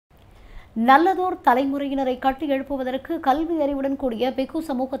நல்லதோர் தலைமுறையினரை கட்டி எழுப்புவதற்கு கல்வி அறிவுடன் கூடிய பிக்கு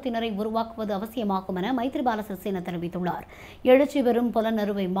சமூகத்தினரை உருவாக்குவது அவசியமாகும் என மைத்ரிபால சிறிசேன தெரிவித்துள்ளார். எழுச்சி பெறும்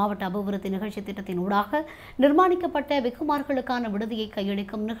புலனறுவை மாவட்ட அபிவிருத்தி நிகழ்ச்சி திட்டத்தின் ஊடாக நிர்மாணிக்கப்பட்ட பிக்குமார்களுக்கான விடுதியை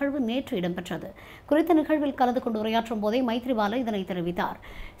கையளிக்கும் நிகழ்வு நேற்று இடம்பெற்றது. குறித்த நிகழ்வில் கலந்து கொண்டு உரையாற்றும் போதே மைத்ரிபால இதனை தெரிவித்தார்.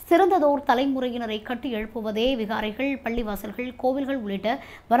 சிறந்ததோர் தலைமுறையினரை கட்டி எழுப்புவதே விகாரைகள், பள்ளிவாசல்கள், கோவில்கள் உள்ளிட்ட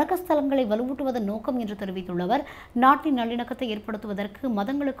வணக்கஸ்தலங்களை வலுவூட்டுவதன் நோக்கம் என்று தெரிவித்துள்ள அவர், நாட்டின் நல்லிணக்கத்தை ஏற்படுத்துவதற்கு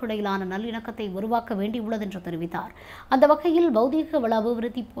மதங்களுக்கு இடையிலான நல்லிணக்கத்தை உருவாக்க வேண்டியுள்ளது என்று தெரிவித்தார். அந்த வகையில் பௌதீக வள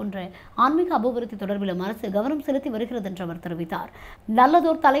அபிவிருத்தி போன்ற ஆன்மீக அபிவிருத்தி தொடர்பிலும் அரசு கவனம் செலுத்தி வருகிறது என்று அவர் தெரிவித்தார்.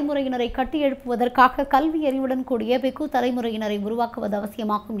 நல்லதோர் தலைமுறையினரை கட்டி எழுப்புவதற்காக கல்வி அறிவுடன் கூடிய பிக்கு தலைமுறையினரை உருவாக்குவது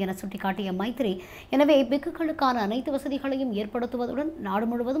அவசியமாகும் என சுட்டிக்காட்டிய மைத்ரி, எனவே பிக்குகளுக்கான அனைத்து வசதிகளையும் ஏற்படுத்துவதுடன் நாடு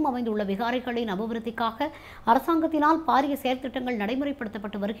முழுவதும் அமைந்துள்ள விகாரைகளின் அபிவிருத்திக்காக அரசாங்கத்தினால் பாரிய செயற்திட்டங்கள்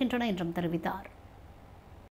நடைமுறைப்படுத்தப்பட்டு வருகின்றன என்றும் தெரிவித்தார்.